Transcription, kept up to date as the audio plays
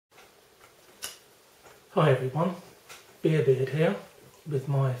Hi everyone, Beerbeard here with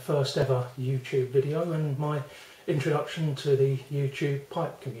my first ever YouTube video and my introduction to the YouTube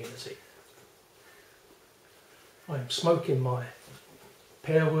pipe community. I'm smoking my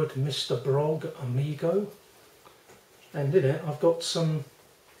Pearwood Mr. Brog Amigo, and in it I've got some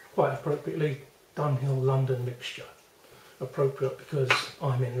quite appropriately Dunhill London mixture. Appropriate because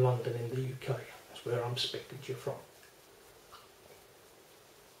I'm in London in the UK, that's where I'm speaking to you from.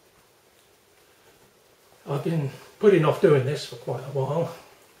 I've been putting off doing this for quite a while.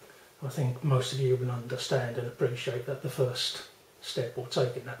 I think most of you will understand and appreciate that the first step, or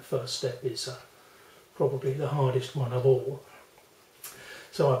taking that first step, is probably the hardest one of all.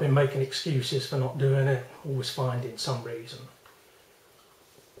 So I've been making excuses for not doing it, always finding some reason.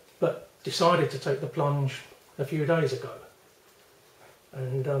 But decided to take the plunge a few days ago.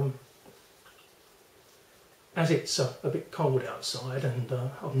 And as it's a bit cold outside and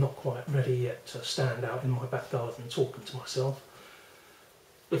I'm not quite ready yet to stand out in my back garden talking to myself,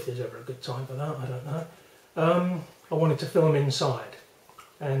 if there's ever a good time for that, I don't know, I wanted to film inside,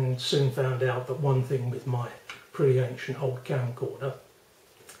 and soon found out that one thing with my pretty ancient old camcorder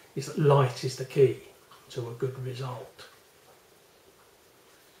is that light is the key to a good result.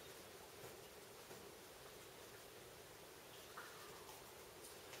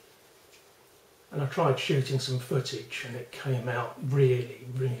 And I tried shooting some footage and it came out really,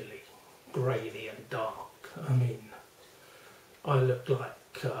 really grainy and dark. I mean, I looked like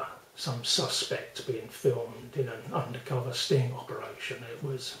some suspect being filmed in an undercover sting operation. It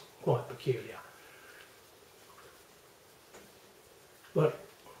was quite peculiar. But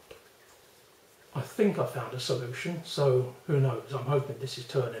I think I found a solution, so who knows, I'm hoping this is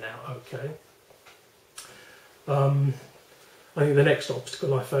turning out okay. I think the next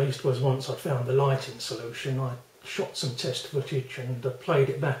obstacle I faced was once I'd found the lighting solution, I shot some test footage and played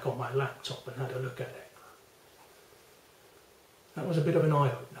it back on my laptop and had a look at it. That was a bit of an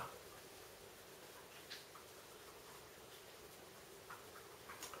eye-opener.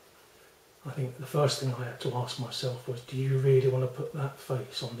 I think the first thing I had to ask myself was, do you really want to put that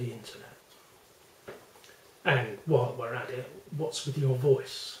face on the internet? And while we're at it, what's with your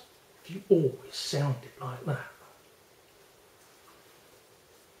voice? Have you always sounded like that?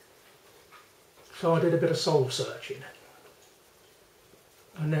 So I did a bit of soul searching,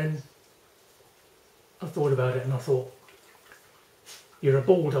 and then I thought about it and I thought, you're a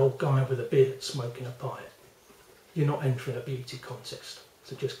bald old guy with a beard smoking a pipe. You're not entering a beauty contest,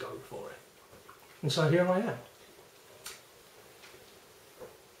 so just go for it. And so here I am.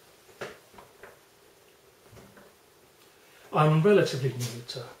 I'm relatively new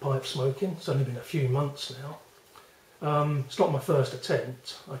to pipe smoking, it's only been a few months now. It's not my first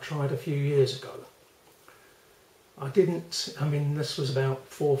attempt, I tried a few years ago. This was about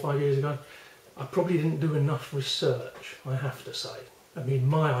 4 or 5 years ago. I probably didn't do enough research, I have to say. I mean,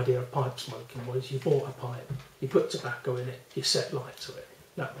 my idea of pipe smoking was you bought a pipe, you put tobacco in it, you set light to it.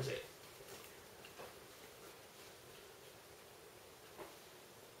 That was it.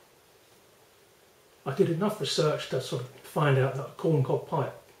 I did enough research to sort of find out that a corncob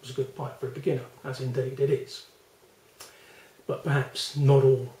pipe was a good pipe for a beginner, as indeed it is. But perhaps not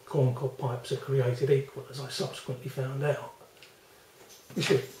all corncob pipes are created equal, as I subsequently found out. You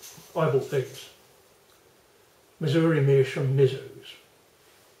see, I bought these. Missouri Meerschaum Mizus.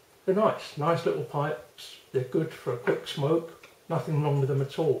 They're nice little pipes. They're good for a quick smoke. Nothing wrong with them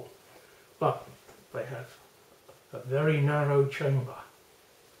at all. But they have a very narrow chamber,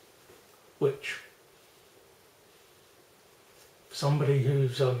 which somebody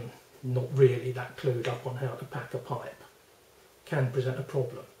who's not really that clued up on how to pack a pipe can present a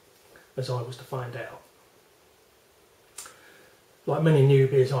problem, as I was to find out. Like many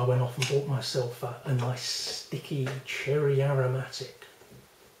newbies, I went off and bought myself a nice sticky cherry aromatic.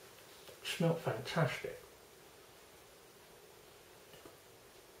 It smelled fantastic.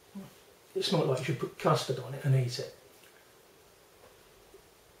 It smelled like you should put custard on it and eat it.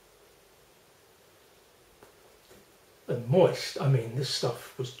 And moist, I mean, this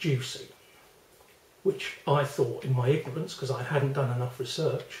stuff was juicy, which I thought, in my ignorance, because I hadn't done enough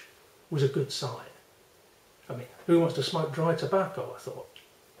research, was a good sign. I mean, who wants to smoke dry tobacco, I thought.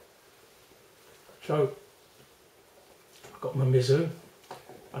 So, I've got my Mizu,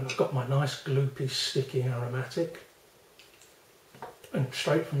 and I've got my nice gloopy, sticky aromatic, and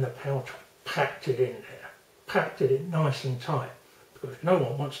straight from the pouch, packed it in there. Packed it in nice and tight, because no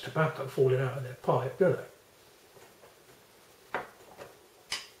one wants tobacco falling out of their pipe, do they?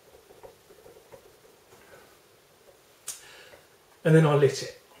 And then I lit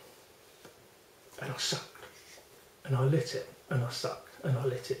it, and I sucked, and I lit it, and I sucked, and I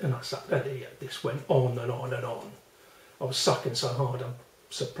lit it and I sucked, and this went on and on and on. I was sucking so hard I'm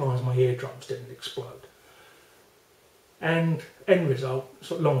surprised my eardrums didn't explode. And end result,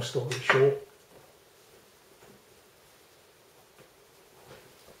 sort of long story short,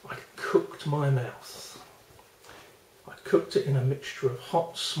 I cooked my mouth. I cooked it in a mixture of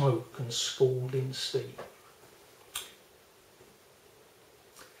hot smoke and scalding steam.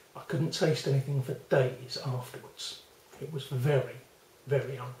 I couldn't taste anything for days afterwards. It was very,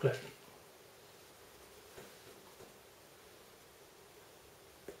 very unpleasant.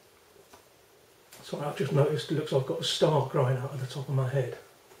 So I've just noticed it looks like I've got a star growing out of the top of my head.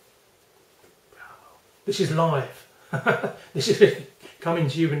 This is live. This is coming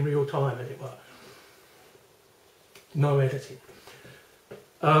to you in real time, as it were. No editing.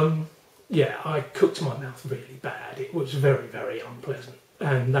 Yeah, I cooked my mouth really bad. It was very, very unpleasant.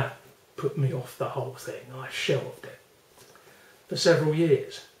 And that put me off the whole thing. I shelved it for several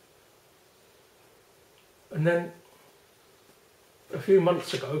years. And then a few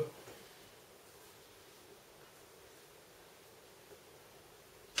months ago,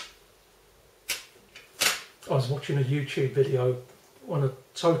 I was watching a YouTube video on a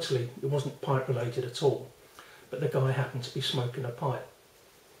totally, it wasn't pipe related at all, but the guy happened to be smoking a pipe.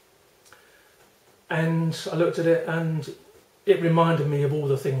 And I looked at it and it reminded me of all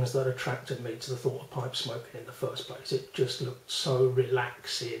the things that attracted me to the thought of pipe smoking in the first place. It just looked so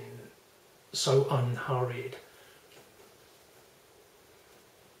relaxing, so unhurried.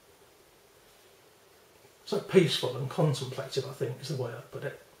 So peaceful and contemplative, I think is the way I'd put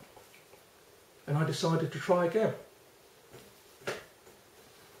it. And I decided to try again.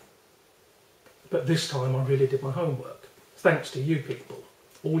 But this time I really did my homework. Thanks to you people,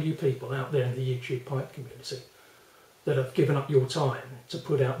 all you people out there in the YouTube pipe community that have given up your time to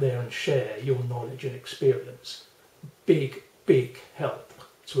put out there and share your knowledge and experience. Big, big help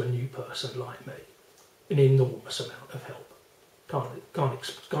to a new person like me. An enormous amount of help.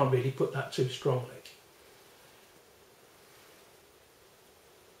 Can't really put that too strongly.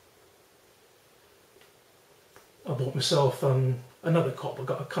 I bought myself another cob. I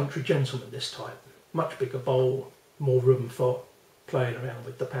got a Country Gentleman this time. Much bigger bowl, more room for playing around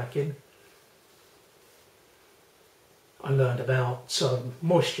with the packing. I learned about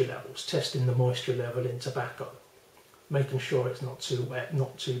moisture levels, testing the moisture level in tobacco, making sure it's not too wet,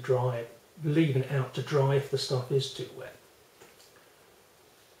 not too dry, leaving it out to dry if the stuff is too wet.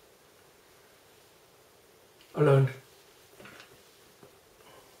 I learned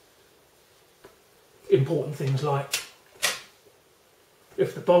important things like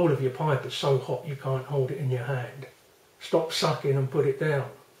if the bowl of your pipe is so hot you can't hold it in your hand, stop sucking and put it down.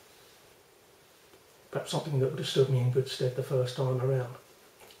 Perhaps something that would have stood me in good stead the first time around.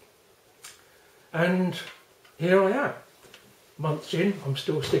 And here I am. Months in, I'm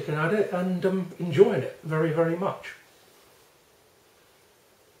still sticking at it and enjoying it very, very much.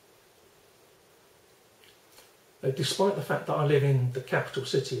 Despite the fact that I live in the capital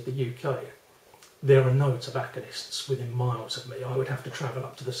city of the UK, there are no tobacconists within miles of me. I would have to travel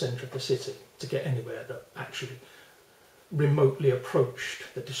up to the centre of the city to get anywhere that actually remotely approached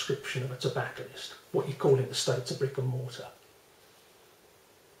the description of a tobacconist, what you call in the States a brick and mortar.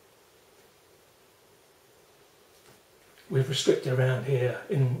 We've restricted around here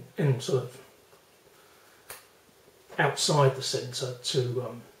in sort of outside the centre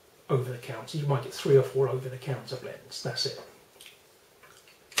to over the counter. You might get 3 or 4 over the counter blends, that's it.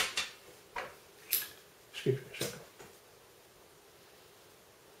 Excuse me a second.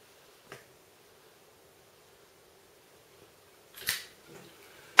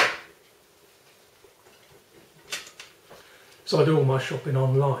 So I do all my shopping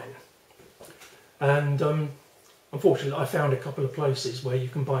online, and unfortunately I found a couple of places where you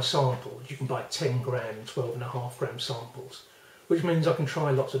can buy samples. You can buy 10 gram, 12.5 gram samples, which means I can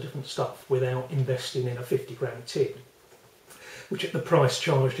try lots of different stuff without investing in a 50 gram tin, which at the price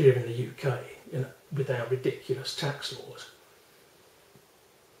charged here in the UK, with our ridiculous tax laws,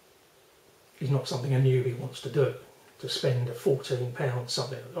 is not something a newbie wants to do, to spend £14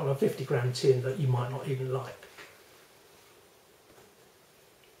 something on a 50 gram tin that you might not even like.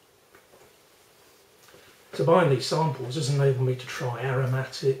 So buying these samples has enabled me to try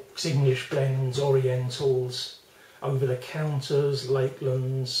aromatics, English blends, orientals, over the counters,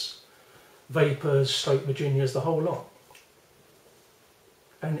 Lakelands, Vapours, Stoke Virginias, the whole lot.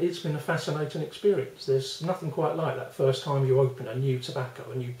 And it's been a fascinating experience. There's nothing quite like that first time you open a new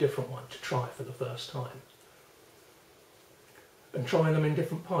tobacco, a new different one to try for the first time. And trying them in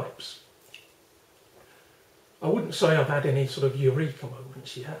different pipes. I wouldn't say I've had any sort of eureka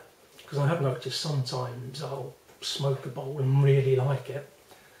moments yet, because I have noticed sometimes I'll smoke a bowl and really like it,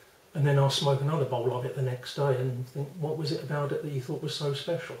 and then I'll smoke another bowl of it the next day and think, what was it about it that you thought was so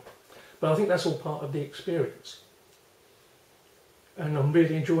special? But I think that's all part of the experience. And I'm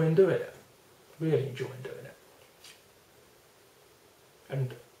really enjoying doing it. Really enjoying doing it.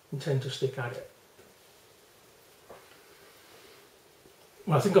 And intend to stick at it.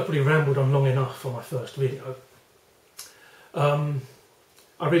 Well, I think I've probably rambled on long enough for my first video.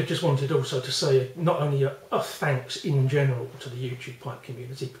 I really just wanted also to say not only a thanks in general to the YouTube pipe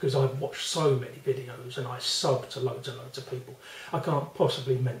community, because I've watched so many videos and I sub to loads and loads of people. I can't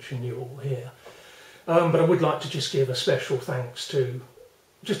possibly mention you all here. But I would like to just give a special thanks to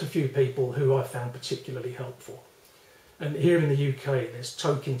just a few people who I found particularly helpful. And here in the UK there's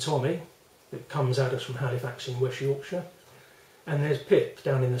Token Tommy, that comes at us from Halifax in West Yorkshire. And there's Pip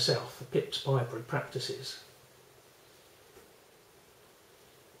down in the south, Pip's Pipery Practices.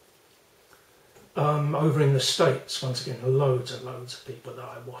 Over in the States, once again, loads and loads of people that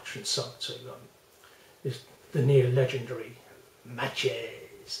I watch and sub to. There's the near legendary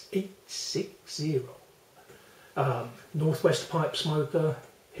Matches 860. Northwest Pipe Smoker,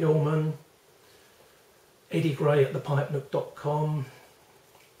 Hillman, Eddie Gray at thepipeNook.com,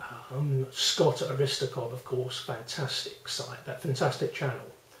 Scott at Aristocog, of course, fantastic site, that fantastic channel.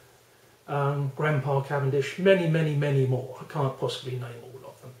 Grandpa Cavendish, many, many, many more. I can't possibly name all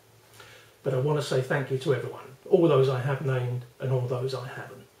of them. But I want to say thank you to everyone, all those I have named and all those I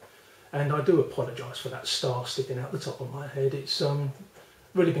haven't. And I do apologise for that star sticking out the top of my head. It's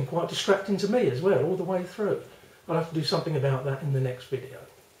really been quite distracting to me as well, all the way through. I'll have to do something about that in the next video.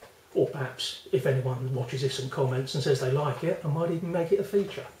 Or perhaps, if anyone watches this and comments and says they like it, I might even make it a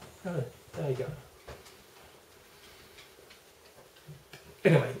feature. Oh, there you go.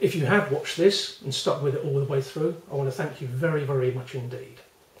 Anyway, if you have watched this and stuck with it all the way through, I want to thank you very, very much indeed.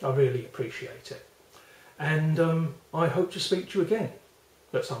 I really appreciate it. And I hope to speak to you again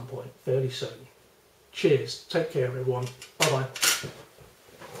at some point fairly soon. Cheers. Take care, everyone. Bye-bye.